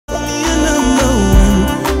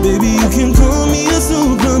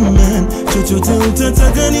Hey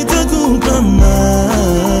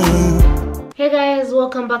guys,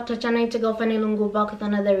 welcome back to our channel. It's your girl Fanny&jessy back with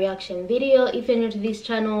another reaction video. If you're new to this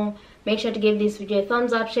channel, make sure to give this video a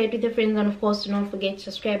thumbs up, share it with your friends, and of course do not forget to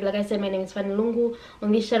subscribe. Like I said, my name is Fanny&jessy.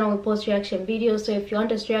 On this channel we post reaction videos, so if you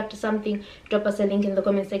want us to react to something, drop us a link in the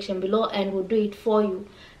comment section below and we'll do it for you.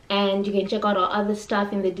 And you can check out our other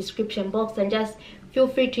stuff in the description box and just feel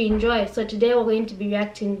free to enjoy. So today we're going to be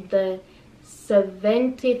reacting the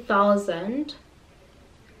 70,000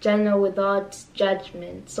 Jannah without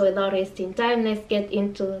judgment. So without wasting time, let's get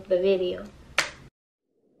into the video.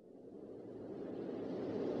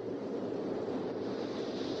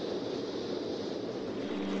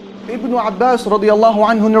 Ibn Abbas radiallahu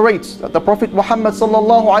anhu narrates that the Prophet Muhammad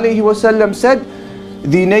sallallahu alayhi wasallam said,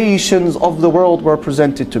 the nations of the world were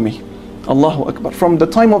presented to me. Allahu Akbar. From the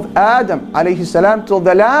time of Adam alayhi salam till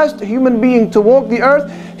the last human being to walk the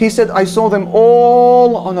earth, he said, I saw them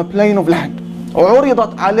all on a plain of land.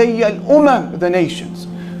 عُرِضَتْ عَلَيَّ الْأُمَمِ, the nations.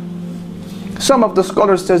 Some of the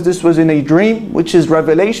scholars says this was in a dream, which is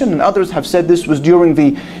revelation, and others have said this was during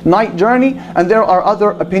the night journey, and there are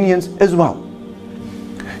other opinions as well.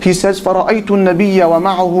 He says, فَرَأَيْتُ النَّبِيَّ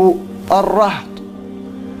وَمَعَهُ الرَّهْطُ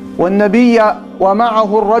وَالنَّبِيَّ وَمَعَهُ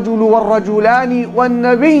الرَّجُلُ وَالرَّجُلَانِ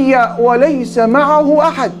وَالنَّبِيَّ وَلَيْسَ مَعَهُ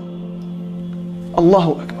أَحَدٌ.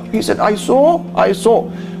 Allahu Akbar. He said, I saw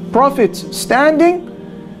prophets standing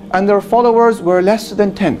and their followers were less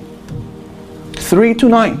than 10. 3 to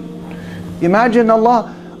 9. Imagine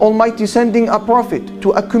Allah Almighty sending a prophet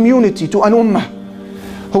to a community, to an ummah,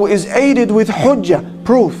 who is aided with hujjah,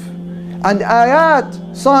 proof, and ayat,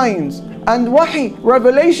 signs, and wahi,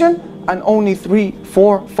 revelation, and only 3,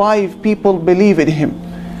 4, 5 people believe in him.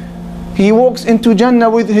 He walks into Jannah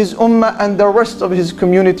with his ummah and the rest of his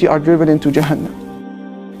community are driven into Jahannam.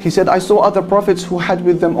 He said, I saw other prophets who had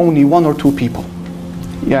with them only 1 or 2 people.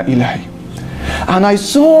 Ya Ilahi. And I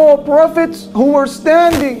saw prophets who were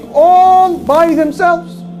standing all by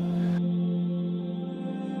themselves.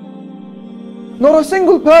 Not a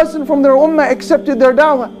single person from their ummah accepted their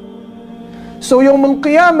da'wah. So Yawm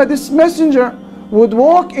al-Qiyamah, this messenger would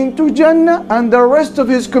walk into Jannah and the rest of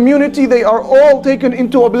his community, they are all taken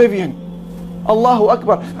into oblivion. Allahu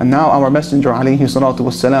Akbar. And now our messenger alayhi salatu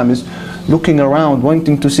wassalam is looking around,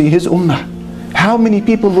 wanting to see his ummah. How many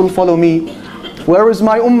people will follow me? Where is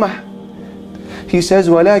my ummah? He says,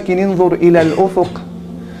 وَلَكِنْ انظُرْ إِلَى الْأُفُقِ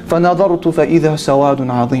فَنَظَرْتُ فَإِذَا سَوَادٌ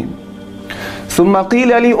عَظِيمٌ ثُمَّ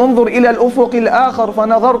قِيلَ لِي انظُرْ إِلَى الْأُفُقِ الْآخَرِ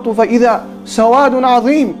فَنَظَرْتُ فَإِذَا سَوَادٌ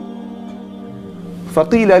عَظِيمٌ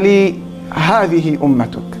فَقِيلَ لِي هَذِهِ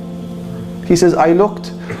أُمَّتُكَ. He says, I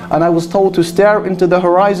looked and I was told to stare into the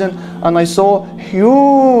horizon, and I saw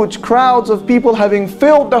huge crowds of people having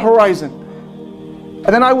filled the horizon.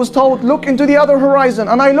 And then I was told, look into the other horizon,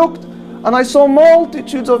 and I looked and I saw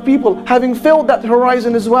multitudes of people having filled that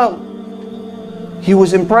horizon as well. He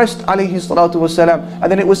was impressed alayhi salatu wasalam,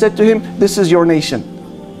 and then it was said to him, this is your nation.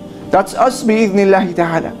 That's us bi'idhnillahi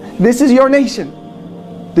ta'ala. This is your nation.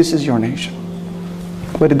 This is your nation.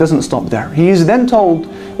 But it doesn't stop there. He is then told,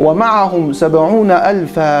 وَمَعَهُمْ سَبْعُونَ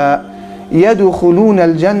أَلْفًا يَدُخُلُونَ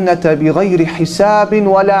الْجَنَّةَ بِغَيْرِ حِسَابٍ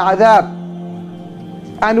وَلَا عَذَابٍ.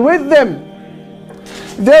 And with them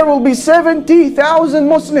there will be 70,000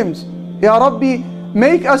 Muslims. Ya Rabbi,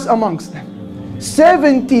 make us amongst them.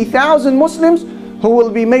 70,000 Muslims who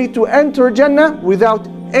will be made to enter Jannah without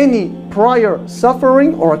any prior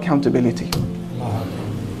suffering or accountability.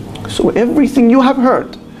 So everything you have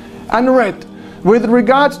heard and read with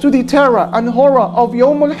regards to the terror and horror of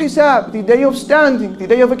Yawm al-Hisab, the day of standing, the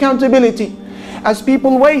day of accountability, as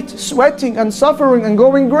people wait, sweating and suffering and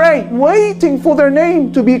going grey, waiting for their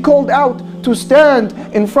name to be called out to stand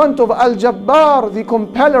in front of Al-Jabbar, the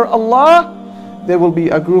compeller Allah, there will be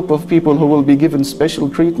a group of people who will be given special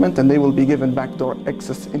treatment and they will be given backdoor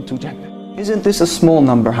access into Jannah. Isn't this a small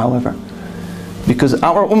number, however? Because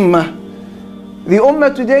our ummah, the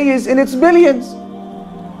ummah today is in its billions.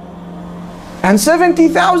 And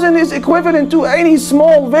 70,000 is equivalent to any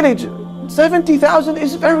small village. 70,000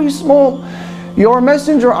 is very small. Your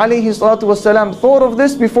messenger alayhi salatu wasalam thought of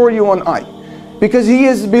this before you and I. Because he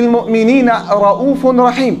is bil mu'minina ra'ufun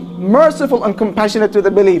rahim, merciful and compassionate to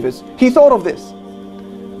the believers. He thought of this.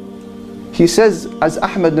 He says, as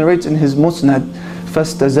Ahmad narrates in his Musnad,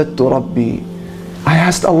 فَاسْتَزَدْتُ رَبِّي, I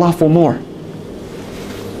asked Allah for more.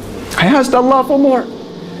 I asked Allah for more.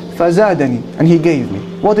 فَزَادَنِي, and He gave me.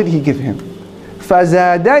 What did He give him?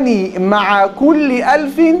 فَزَادَنِي مَعَ كُلِّ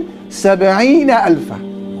أَلْفٍ سَبْعِينَ أَلْفًا.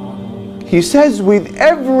 He says, with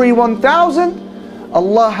every 1,000,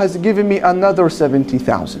 Allah has given me another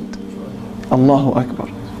 70,000. Allahu Akbar.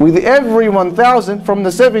 With every 1,000 from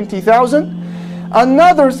the 70,000,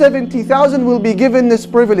 another 70,000 will be given this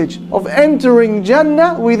privilege of entering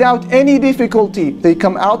Jannah without any difficulty. They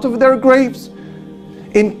come out of their graves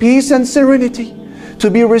in peace and serenity to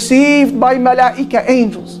be received by malaika,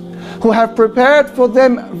 angels, who have prepared for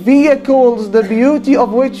them vehicles, the beauty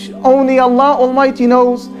of which only Allah Almighty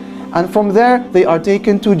knows. And from there they are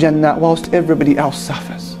taken to Jannah whilst everybody else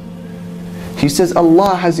suffers. He says,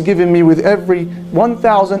 Allah has given me with every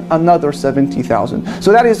 1,000 another 70,000.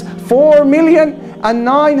 So that is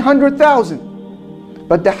 4,900,000.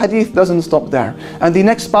 But the hadith doesn't stop there. And the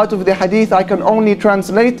next part of the hadith I can only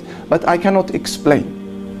translate, but I cannot explain.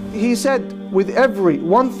 He said, with every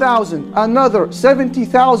 1,000 another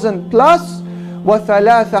 70,000 plus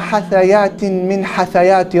وَثَلَاثَ حَثَيَاتٍ مِّنْ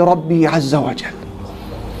حَثَيَاتِ رَبِّي عَزَّ وَجَلَّ.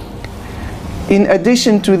 In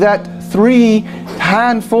addition to that, 3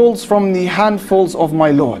 handfuls from the handfuls of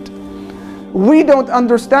my Lord. We don't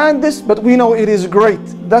understand this, but we know it is great.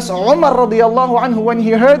 Thus Umar radiallahu anhu, when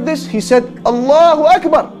he heard this, he said, Allahu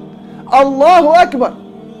Akbar, Allahu Akbar,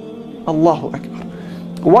 Allahu Akbar.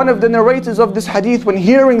 One of the narrators of this hadith, when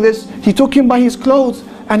hearing this, he took him by his clothes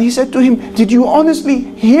and he said to him, did you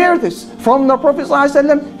honestly hear this from the Prophet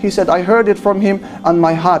ﷺ? He said, I heard it from him and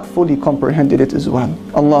my heart fully comprehended it as well.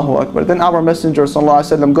 Allahu Akbar. Then our Messenger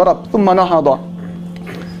ﷺ got up, ثم نهض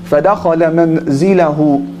فدخل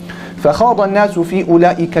منزله فخاض الناس في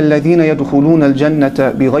أولئك الذين يدخلون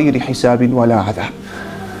الجنة بغير حساب ولا عذاب.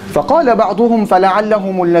 فقال بعضهم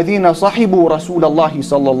فلعلهم الذين صحبوا رسول الله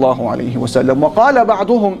صلى الله عليه وسلم. وقال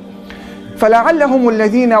بعضهم فلعلهم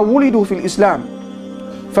الذين ولدوا في الإسلام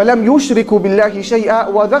فلم يشركوا بالله شيئا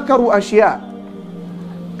وذكروا أشياء.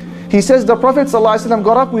 He says the Prophet ﷺ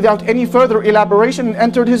got up without any further elaboration and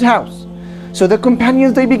entered his house. So the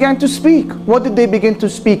companions, they began to speak. What did they begin to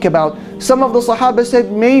speak about? Some of the Sahaba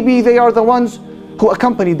said maybe they are the ones who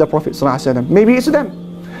accompanied the Prophet ﷺ. Maybe it's them.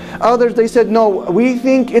 Others, they said, no, we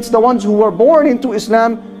think it's the ones who were born into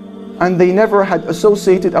Islam and they never had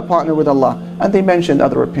associated a partner with Allah. And they mentioned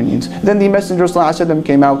other opinions. Then the Messenger ﷺ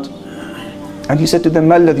came out and he said to them,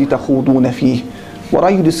 مَا الَّذِي تَخُوضُونَ فِيهِ? What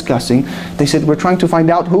are you discussing? They said, we're trying to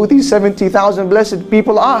find out who these 70,000 blessed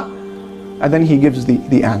people are. And then he gives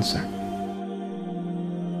the answer.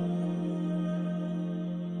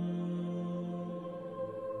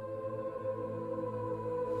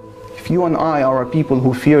 If you and I are a people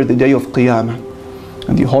who fear the day of Qiyamah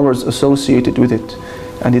and the horrors associated with it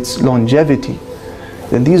and its longevity,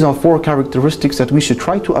 then these are 4 characteristics that we should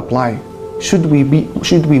try to apply should we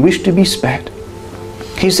wish to be spared.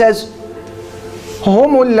 He says,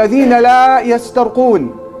 هم الذين لا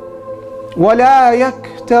يسترقون ولا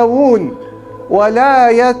يكتوون ولا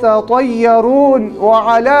يتطيرون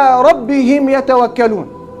وعلى ربهم يتوكلون.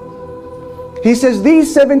 He says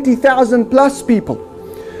these 70,000 plus people,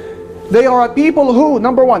 they are a people who,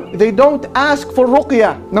 number 1, they don't ask for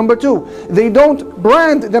ruqyah. Number 2, they don't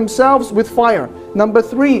brand themselves with fire. Number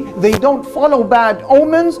 3, they don't follow bad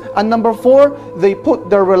omens. And number 4, they put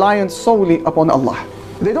their reliance solely upon Allah.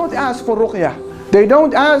 They don't ask for ruqyah. They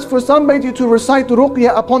don't ask for somebody to recite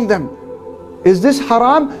ruqyah upon them. Is this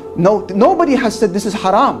haram? No, nobody has said this is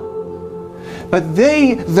haram. But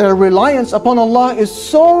their reliance upon Allah is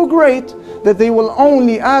so great that they will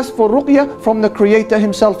only ask for ruqyah from the Creator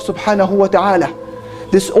Himself subhanahu wa ta'ala.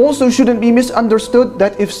 This also shouldn't be misunderstood,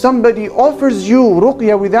 that if somebody offers you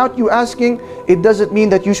ruqyah without you asking, it doesn't mean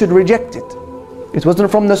that you should reject it. It wasn't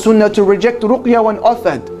from the sunnah to reject ruqyah when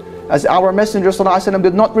offered, as our Messenger ﷺ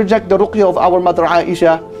did not reject the ruqyah of our mother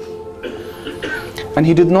Aisha, and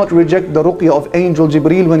he did not reject the ruqyah of angel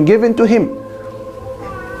Jibreel when given to him.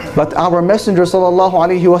 But our Messenger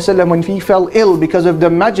ﷺ, when he fell ill because of the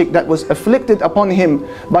magic that was afflicted upon him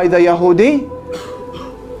by the Yahudi,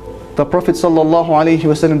 the Prophet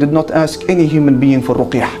ﷺ did not ask any human being for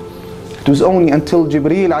ruqyah. It was only until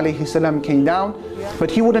Jibreel ﷺ came down,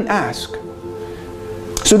 but he wouldn't ask.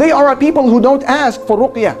 So they are a people who don't ask for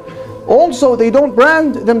ruqyah. Also, they don't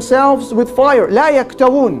brand themselves with fire. لَا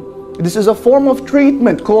يَكْتَوُونَ. This is a form of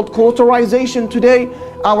treatment called cauterization today.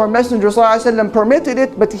 Our Messenger ﷺ permitted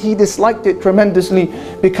it, but he disliked it tremendously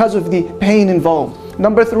because of the pain involved.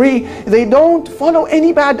 Number 3, they don't follow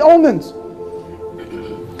any bad omens.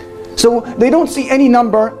 So they don't see any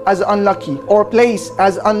number as unlucky, or place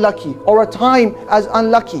as unlucky, or a time as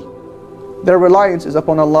unlucky. Their reliance is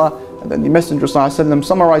upon Allah. And then the Messenger ﷺ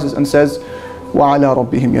summarizes and says, وَعَلَىٰ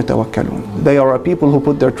رَبِّهِمْ يَتَوَكَّلُونَ. They are a people who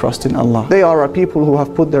put their trust in Allah. They are a people who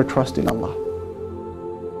have put their trust in Allah.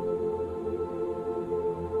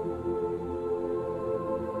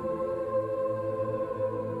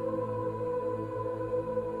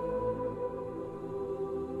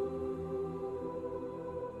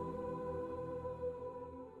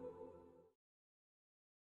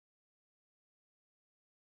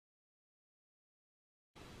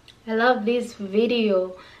 I love this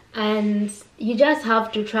video. And you just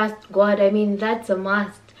have to trust God. I mean, that's a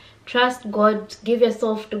must. Trust God, give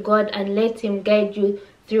yourself to God, and let him guide you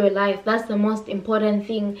through life. That's the most important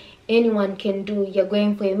thing anyone can do. You're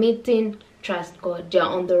going for a meeting, trust God. You're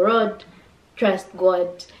on the road, trust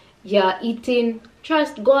God. You're eating,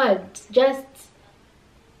 trust God. Just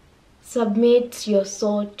submit your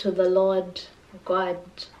soul to the Lord God.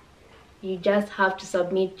 You just have to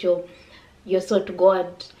submit your soul to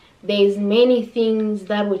God. There's many things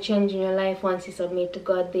that will change in your life once you submit to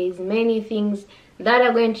God. There's many things that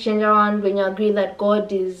are going to change around when you agree that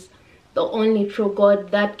God is the only true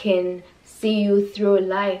God that can see you through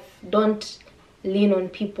life. Don't lean on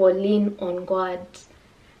people, lean on God.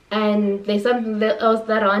 And there's something else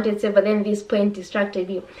that I wanted to say, but then this point distracted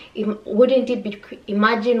me. Wouldn't it be,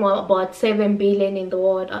 imagine about 7 billion in the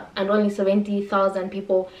world and only 70,000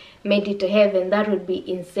 people made it to heaven. That would be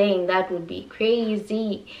insane. That would be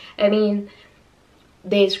crazy. I mean,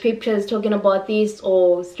 there's scriptures talking about this,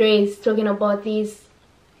 or stories talking about this.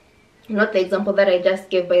 Not the example that I just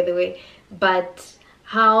gave, by the way, but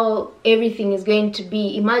how everything is going to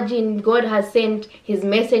be. Imagine God has sent his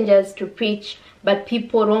messengers to preach, but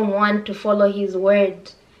people don't want to follow his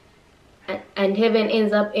word, and heaven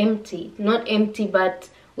ends up empty. Not empty, but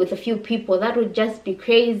with a few people. That would just be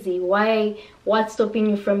crazy. Why? What's stopping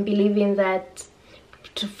you from believing that,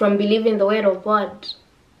 from believing the word of God?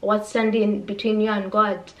 What's standing between you and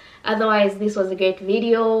God? Otherwise, this was a great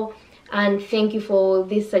video, and thank you for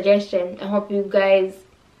this suggestion. I hope you guys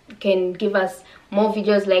can give us more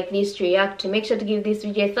videos like this to react to. Make sure to give this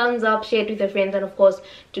video a thumbs up, share it with your friends, and of course,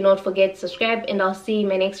 do not forget to subscribe, and I'll see you in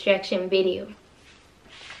my next reaction video.